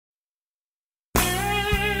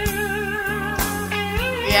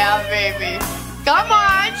Yeah, baby. Come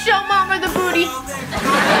on, show Mama the booty.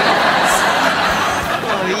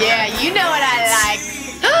 Oh, yeah, you know what I like.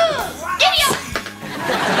 Giddy up!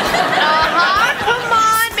 Come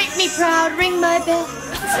on, make me proud, ring my bell.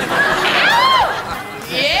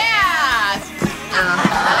 Yeah!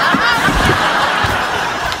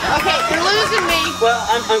 Okay, you're losing me. Well,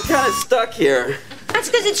 I'm kind of stuck here. That's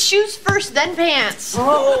because it's shoes first, then pants.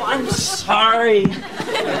 Oh, I'm sorry.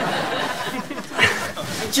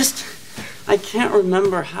 I can't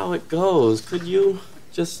remember how it goes. Could you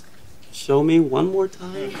just show me one more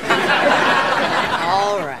time?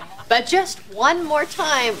 All right, but just one more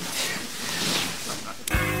time.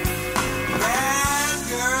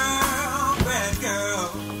 Bad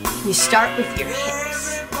girl. You start with your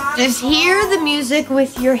hips. Just hear the music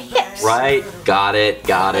with your hips. Right, got it.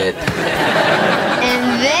 And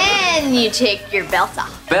then you take your belt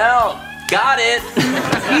off. Belt, got it.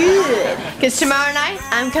 Good. Because tomorrow night,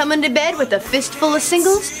 I'm coming to bed with a fistful of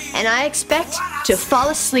singles, and I expect to fall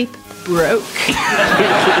asleep broke.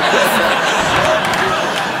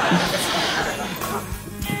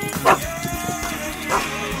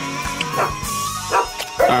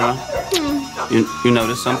 You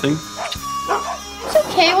noticed something? It's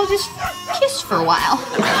okay, we'll just kiss for a while.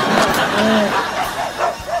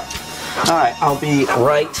 All right, I'll be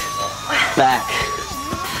right back.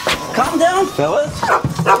 Calm down, fellas.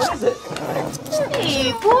 What is it?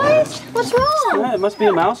 Hey, boys, what's wrong? Yeah, it must be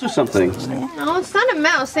a mouse or something. No, it's not a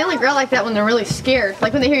mouse. They only growl like that when they're really scared.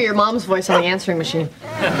 Like when they hear your mom's voice on the answering machine.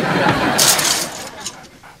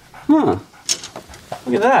 Huh.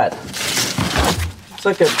 Look at that. It's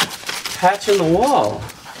like a patch in the wall.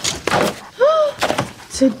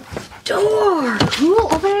 It's a door. Cool,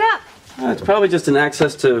 open it up. It's probably just an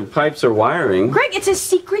access to pipes or wiring. Greg, it's a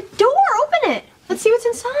secret door. Open it. Let's see what's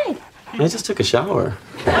inside. I just took a shower.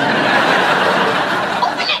 Open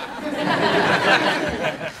it!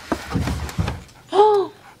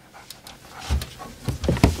 Oh.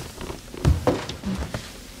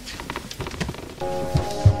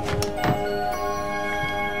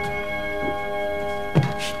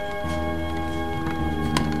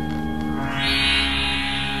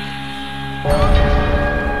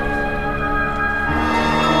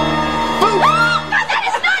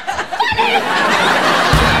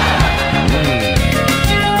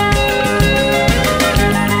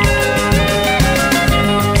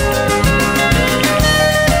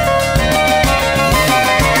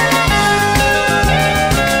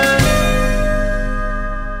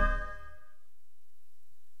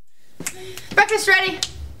 Breakfast ready.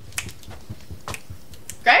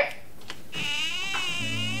 Greg?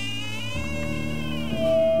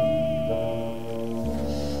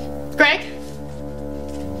 Greg?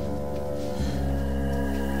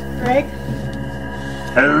 Greg?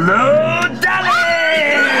 Hello,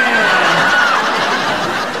 darling!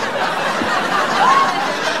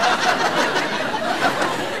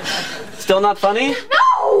 Still not funny? No!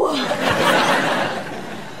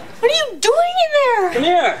 What are you doing in there? Come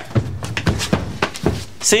here.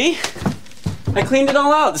 See? I cleaned it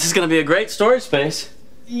all out. This is going to be a great storage space.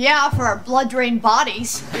 Yeah, for our blood-drained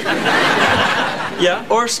bodies. Yeah,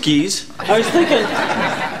 or skis. I was thinking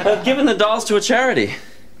of giving the dolls to a charity.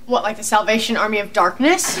 What, like the Salvation Army of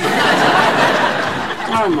Darkness?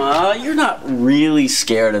 Dharma, you're not really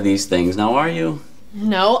scared of these things now, are you?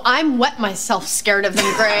 No, I'm wet myself scared of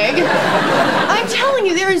them, Greg. I'm telling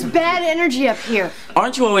you, there is bad energy up here.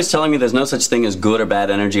 Aren't you always telling me there's no such thing as good or bad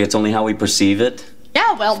energy? It's only how we perceive it?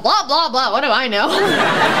 Yeah, well, blah, blah, blah. What do I know?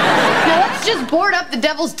 Now, let's just board up the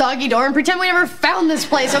devil's doggy door and pretend we never found this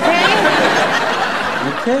place, okay?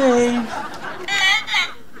 Okay.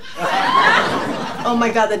 Oh my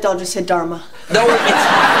God, that doll just said Dharma. No,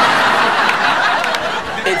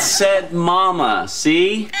 it said mama,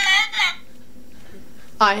 see?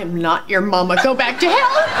 I am not your mama. Go back to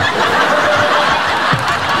hell.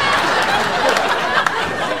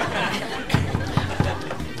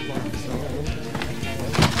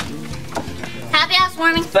 Happy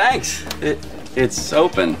housewarming. Thanks. It's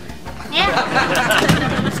open. Yeah.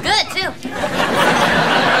 It's good, too.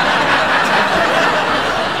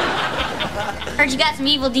 Heard you got some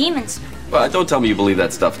evil demons. Well, don't tell me you believe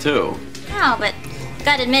that stuff, too. No, but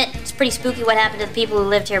gotta admit, it's pretty spooky what happened to the people who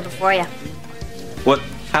lived here before you. What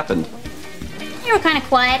happened? They were kind of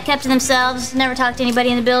quiet, kept to themselves, never talked to anybody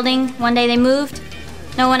in the building. One day they moved.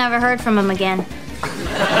 No one ever heard from them again.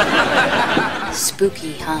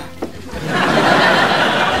 Spooky, huh?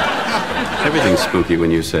 Everything's spooky when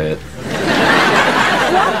you say it.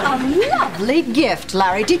 What a lovely gift,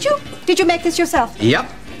 Larry. Did you make this yourself? Yep.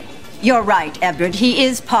 You're right, Edward. He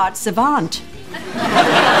is part savant.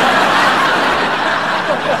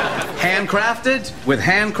 Handcrafted with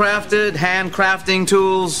handcrafting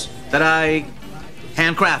tools that I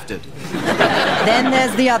handcrafted. Then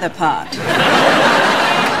there's the other part.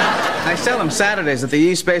 I sell them Saturdays at the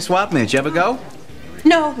East Bay Swap Meet. You ever go?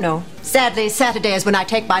 No. Sadly, Saturday is when I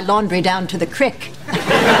take my laundry down to the creek.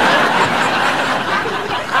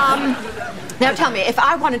 Now tell me, if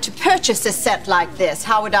I wanted to purchase a set like this,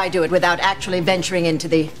 how would I do it without actually venturing into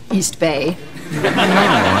the East Bay? No,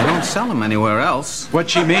 I don't sell them anywhere else. What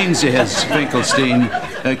she means is, Finkelstein,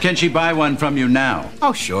 can she buy one from you now?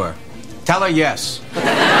 Oh, sure. Tell her yes.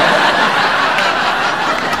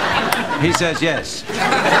 He says yes. Wow,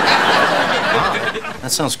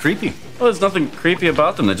 that sounds creepy. Well, there's nothing creepy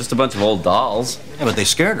about them. They're just a bunch of old dolls. Yeah, but they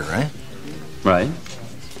scared her, right? Right.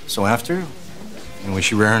 So after, was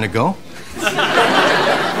she raring to go?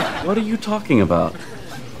 What are you talking about?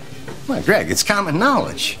 Well, Greg, it's common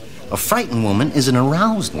knowledge. A frightened woman is an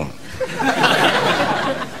aroused woman.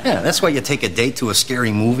 Yeah, that's why you take a date to a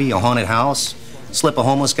scary movie, a haunted house, slip a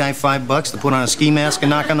homeless guy $5 to put on a ski mask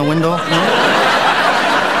and knock on the window.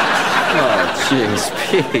 Oh, jeez,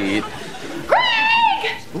 Pete.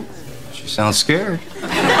 Greg! Ooh, she sounds scared.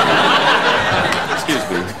 Excuse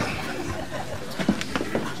me.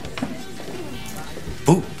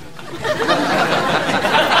 Boo.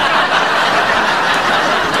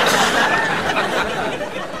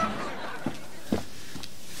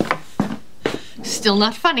 Still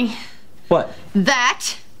not funny. What?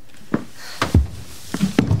 That.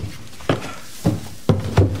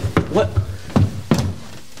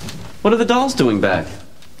 What are the dolls doing back?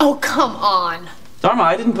 Oh, come on. Dharma,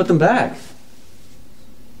 I didn't put them back.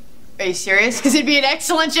 Are you serious? Because it'd be an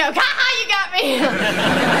excellent joke. Ha ha, you got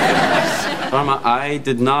me. Dharma, I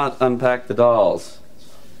did not unpack the dolls.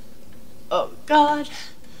 Oh, God.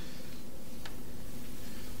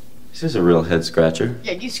 This is a real head scratcher.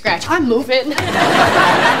 Yeah, you scratch. I'm moving.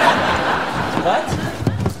 What?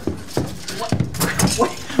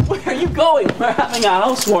 Where are you going? We're having a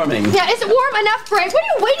housewarming. Yeah, is it warm enough, Greg? What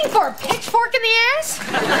are you waiting for? A pitchfork in the ass?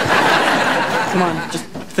 Come on, just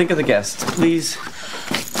think of the guests, please.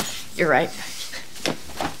 You're right.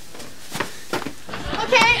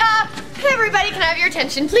 Okay, everybody, can I have your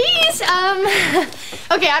attention, please?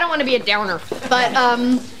 Okay, I don't want to be a downer, but,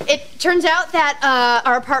 it turns out that,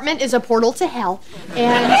 our apartment is a portal to hell,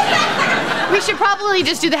 and we should probably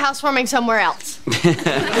just do the housewarming somewhere else.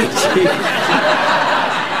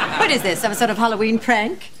 What is this, some sort of Halloween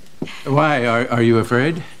prank? Why? Are you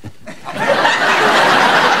afraid?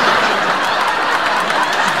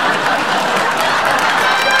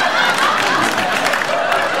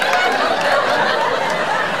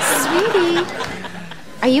 Sweetie,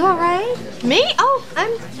 are you all right? Me? Oh,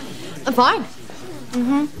 I'm fine.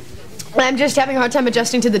 I'm just having a hard time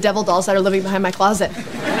adjusting to the devil dolls that are living behind my closet.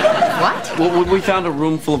 What? Well, we found a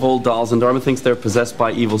room full of old dolls, and Dharma thinks they're possessed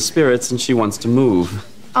by evil spirits, and she wants to move.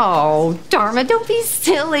 Oh, Dharma, don't be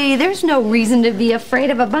silly. There's no reason to be afraid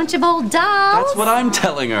of a bunch of old dolls. That's what I'm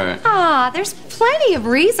telling her. There's plenty of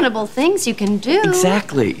reasonable things you can do.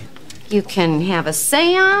 Exactly. You can have a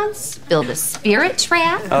seance, build a spirit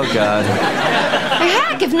trap. Oh, God.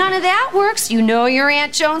 Heck, if none of that works, you know your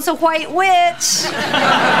Aunt Joan's a white witch.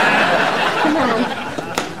 Come on.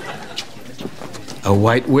 A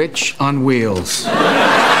white witch on wheels.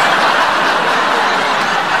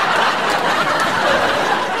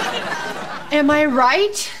 Am I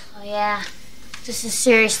right? Oh, yeah. This is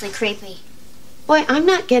seriously creepy. Boy, I'm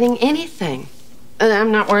not getting anything. And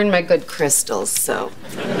I'm not wearing my good crystals, so.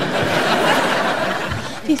 Do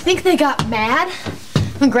you think they got mad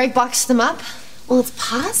when Greg boxed them up? Well, it's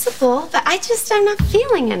possible, but I'm not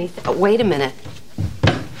feeling anything. Oh, wait a minute.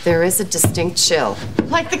 There is a distinct chill.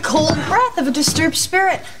 Like the cold breath of a disturbed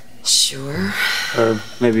spirit. Sure. Or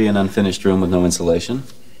maybe an unfinished room with no insulation.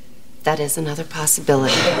 That is another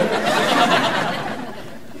possibility.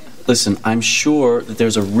 Listen, I'm sure that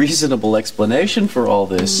there's a reasonable explanation for all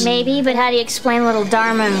this. Maybe, but how do you explain little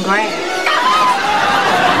Dharma and Greg?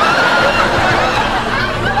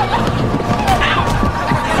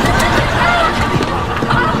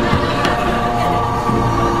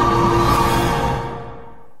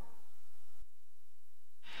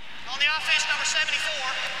 On the offense, number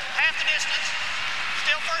 74, half the distance,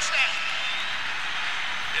 still first down.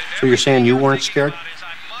 So you're saying you weren't scared?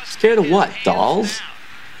 Scared of what? Dolls?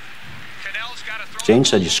 Jane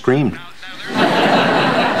said you screamed.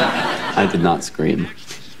 I did not scream.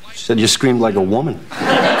 She said you screamed like a woman.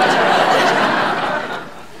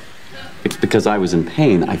 It's because I was in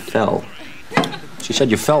pain. I fell. She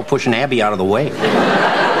said you fell pushing Abby out of the way. Look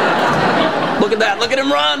at that. Look at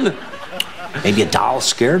him run. Maybe a doll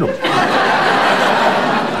scared him.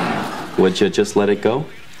 Would you just let it go?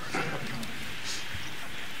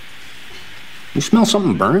 You smell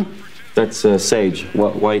something burning? That's sage.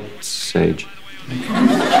 White sage.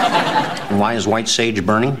 Why is white sage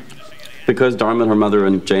burning? Because Dharma, her mother,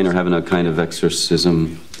 and Jane are having a kind of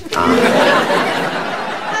exorcism. Honey,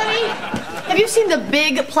 have you seen the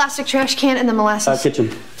big plastic trash can in the molasses? Kitchen.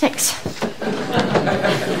 Thanks.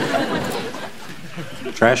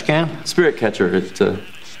 Trash can? Spirit catcher. It's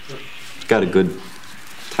got a good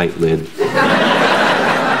tight lid.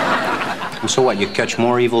 And so what, you catch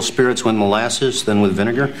more evil spirits with molasses than with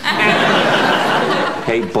vinegar?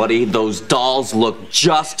 Hey, buddy, those dolls look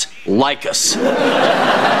just like us.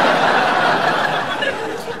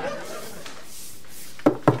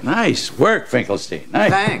 Nice work, Finkelstein. Nice.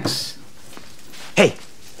 Thanks. Hey,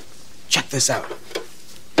 check this out.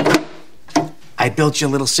 I built you a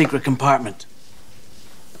little secret compartment.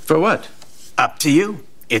 For what? Up to you.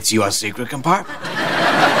 It's your secret compartment.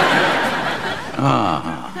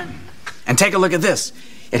 And take a look at this.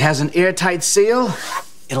 It has an airtight seal.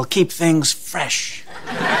 It'll keep things fresh.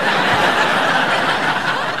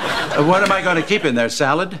 What am I going to keep in there,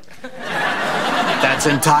 salad? That's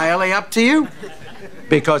entirely up to you.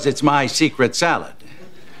 Because it's my secret salad.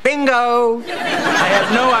 Bingo! I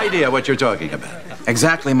have no idea what you're talking about.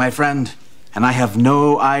 Exactly, my friend. And I have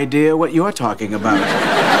no idea what you're talking about.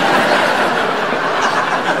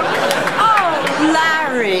 Oh,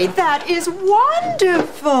 Larry, that is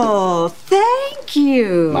wonderful. Thank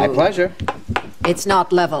you. My pleasure. It's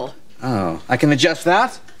not level. Oh, I can adjust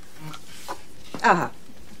that? Uh-huh.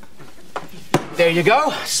 There you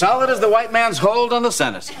go. Solid as the white man's hold on the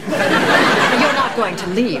Senate. You're not going to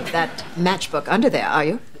leave that matchbook under there, are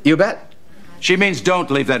you? You bet. She means don't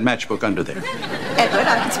leave that matchbook under there. Edward,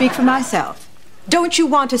 I can speak for myself. Don't you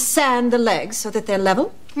want to sand the legs so that they're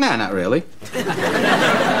level? Nah, not really.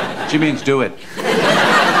 She means do it.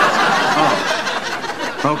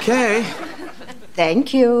 Oh. Okay.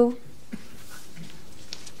 Thank you.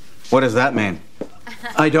 What does that mean?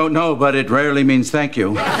 I don't know, but it rarely means thank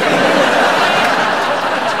you.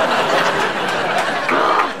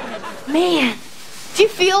 Man, do you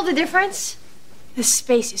feel the difference? This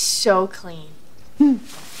space is so clean.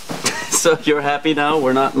 So you're happy now?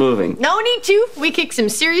 We're not moving. No need to. We kicked some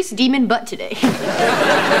serious demon butt today.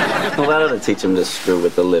 Well, that ought to teach him to screw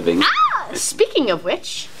with the living. Speaking of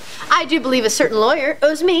which, I do believe a certain lawyer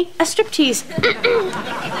owes me a striptease.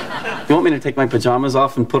 You want me to take my pajamas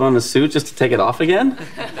off and put on a suit just to take it off again?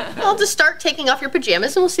 I'll just start taking off your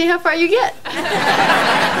pajamas and we'll see how far you get.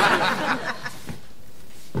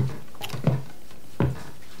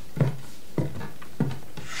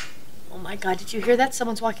 Oh my God, did you hear that?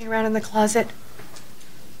 Someone's walking around in the closet.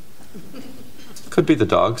 Could be the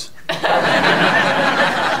dogs. The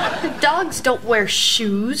dogs don't wear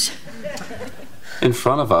shoes. In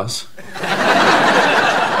front of us.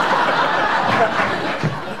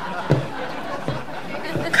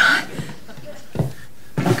 God.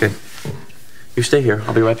 Okay. You stay here.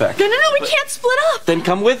 I'll be right back. No, we can't split up. Then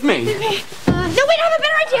come with me. Okay. No, wait, I have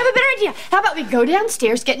a better idea. How about we go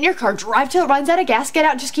downstairs, get in your car, drive till it runs out of gas, get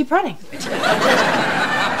out, and just keep running.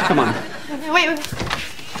 Come on. Wait.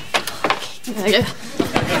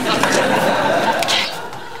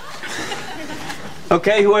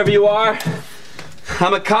 Okay, whoever you are,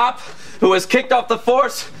 I'm a cop who was kicked off the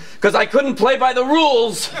force because I couldn't play by the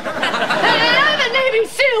rules. And I'm a Navy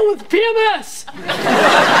SEAL with PMS.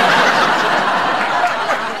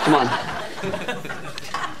 Come on.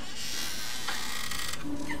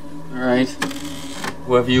 All right,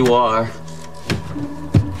 whoever you are,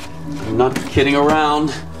 I'm not kidding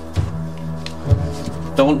around.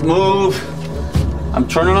 Don't move. I'm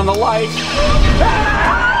turning on the light.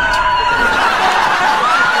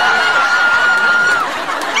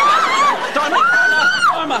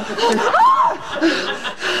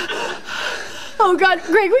 Oh God,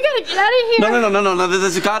 Greg, we gotta get out of here. No.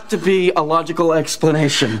 There's got to be a logical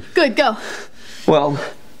explanation. Good, go. Well,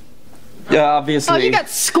 yeah, obviously. Oh, you got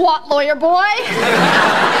squat, lawyer boy.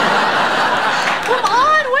 Come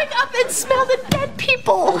on, wake up and smell the dead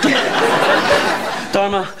people.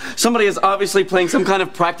 Dharma, somebody is obviously playing some kind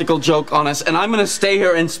of practical joke on us, and I'm gonna stay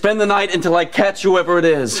here and spend the night until I catch whoever it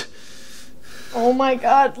is. Oh my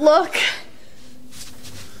God, look.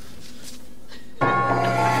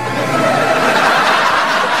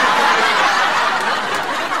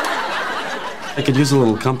 I could use a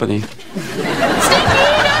little company. Stinky,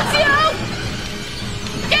 that's you!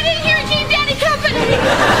 Get in here, Team Daddy Company!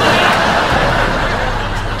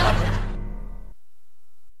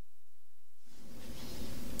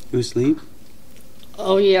 You asleep?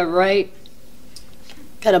 Oh yeah, right.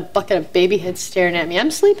 Got a bucket of baby heads staring at me. I'm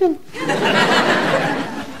sleeping.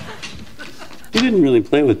 You didn't really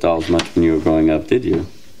play with dolls much when you were growing up, did you?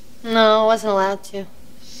 No, I wasn't allowed to.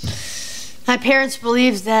 My parents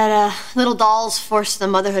believed that little dolls forced the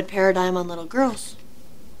motherhood paradigm on little girls.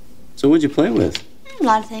 So what'd you play with? A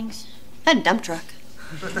lot of things. I had a dump truck.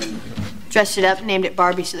 Dressed it up, named it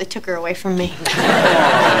Barbie, so they took her away from me.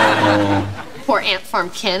 Poor Ant Farm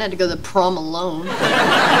Ken had to go to the prom alone.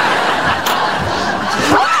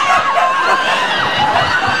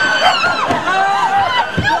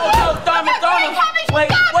 Wait,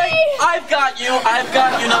 I've got you.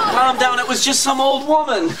 Now calm down. It was just some old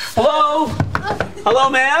woman. Hello? Hello,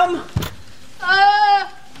 ma'am?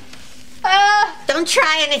 Don't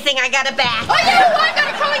try anything, I got a back. Oh, yeah, I got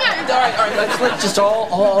it coming out. All right, let's just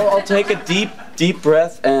all take a deep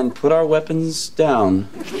breath and put our weapons down.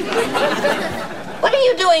 What are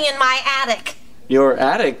you doing in my attic? Your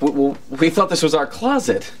attic? We thought this was our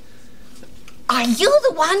closet. Are you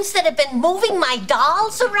the ones that have been moving my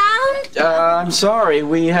dolls around? I'm sorry,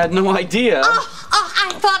 we had no idea.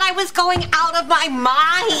 I thought I was going out of my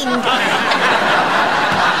mind.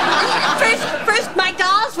 First, my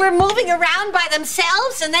dolls were moving around by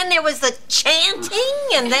themselves, and then there was the chanting,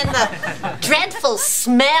 and then the dreadful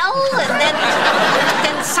smell, and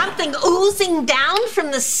then something oozing down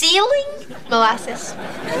from the ceiling. Molasses.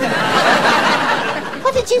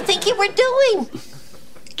 What did you think you were doing?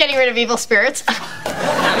 Getting rid of evil spirits. Well,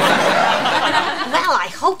 I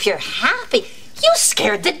hope you're happy. You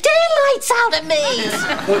scared the daylights out of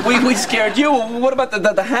me. We scared you. What about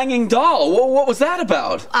the hanging doll? What was that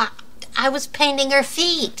about? I was painting her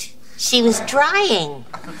feet. She was drying.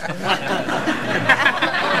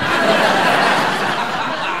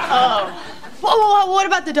 Oh. Well, what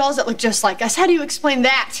about the dolls that look just like us? How do you explain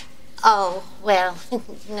that? Oh, well,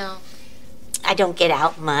 no. I don't get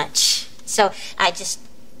out much. So I just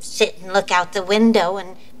sit and look out the window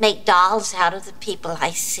and make dolls out of the people I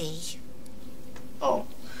see. Oh.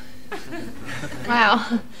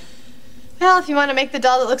 Wow. Well, if you want to make the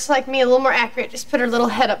doll that looks like me a little more accurate, just put her little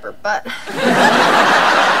head up her butt.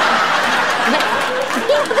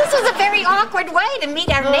 This was a very awkward way to meet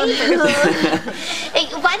our neighbors. Hey,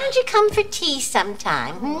 why don't you come for tea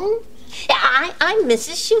sometime? I'm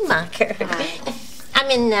Mrs. Schumacher. I'm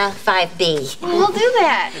in 5B. We'll do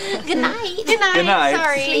that. Good night. Good night. Good night.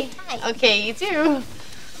 Sorry. Sleep tight. Okay, you too.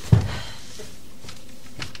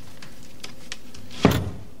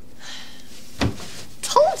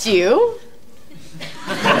 Told you.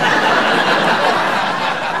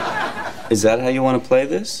 Is that how you want to play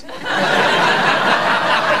this?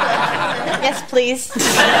 Yes, please.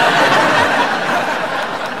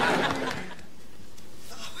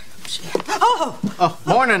 Oh,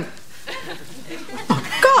 morning.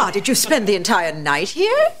 God, did you spend the entire night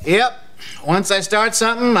here? Yep. Once I start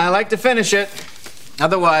something, I like to finish it.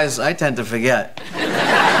 Otherwise, I tend to forget.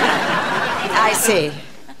 I see.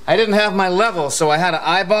 I didn't have my level, so I had to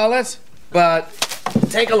eyeball it, but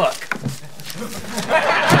take a look.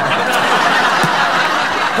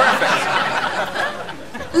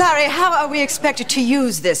 Perfect. Larry, how are we expected to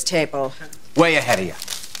use this table? Way ahead of you.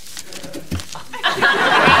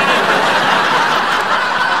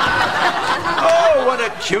 Oh, what a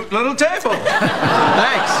cute little table.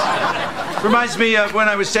 Thanks. Reminds me of when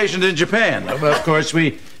I was stationed in Japan. Of course,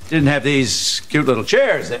 we didn't have these cute little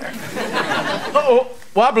chairs there. Uh-oh,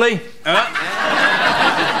 wobbly.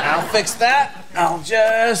 I'll fix that. I'll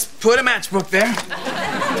just put a matchbook there.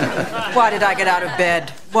 Why did I get out of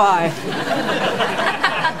bed? Why?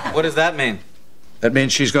 What does that mean? That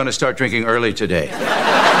means she's going to start drinking early today.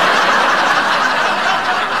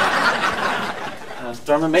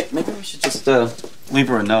 Dharma, maybe we should just leave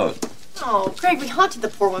her a note. Oh, Greg, we haunted the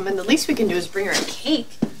poor woman. The least we can do is bring her a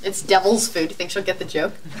cake. It's devil's food. You think she'll get the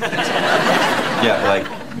joke? Yeah, like,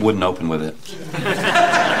 wouldn't open with it.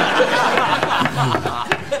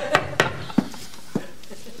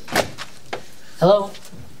 Hello?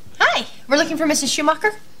 Hi. We're looking for Mrs.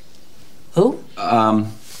 Schumacher. Who?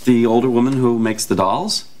 The older woman who makes the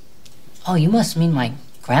dolls? Oh, you must mean my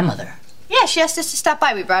grandmother. Yeah, she asked us to stop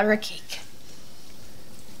by. We brought her a cake.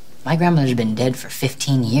 My grandmother's been dead for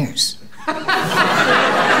 15 years.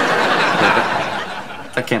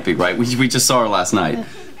 That can't be right. We just saw her last night.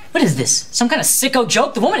 What is this? Some kind of sicko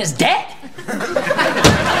joke? The woman is dead!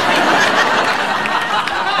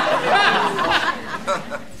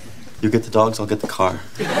 You get the dogs, I'll get the car.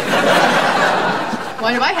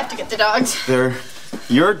 Why do I have to get the dogs? They're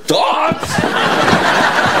your dogs!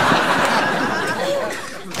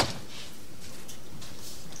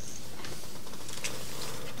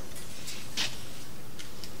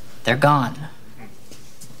 They're gone.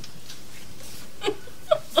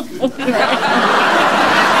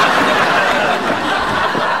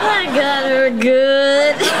 I got her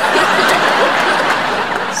good.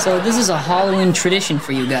 So this is a Halloween tradition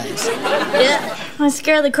for you guys. Yeah. I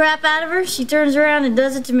scare the crap out of her. She turns around and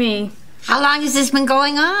does it to me. How long has this been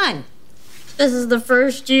going on? This is the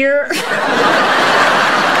first year.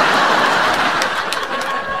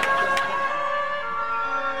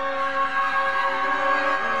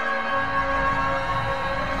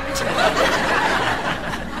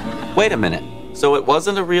 Wait a minute. So it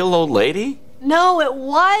wasn't a real old lady? No, it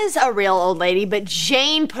was a real old lady, but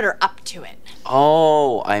Jane put her up to it.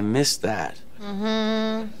 Oh, I missed that.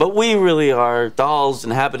 Mm-hmm. But we really are dolls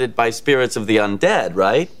inhabited by spirits of the undead,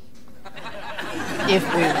 right? If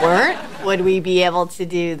we weren't, would we be able to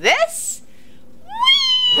do this?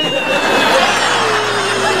 Whee!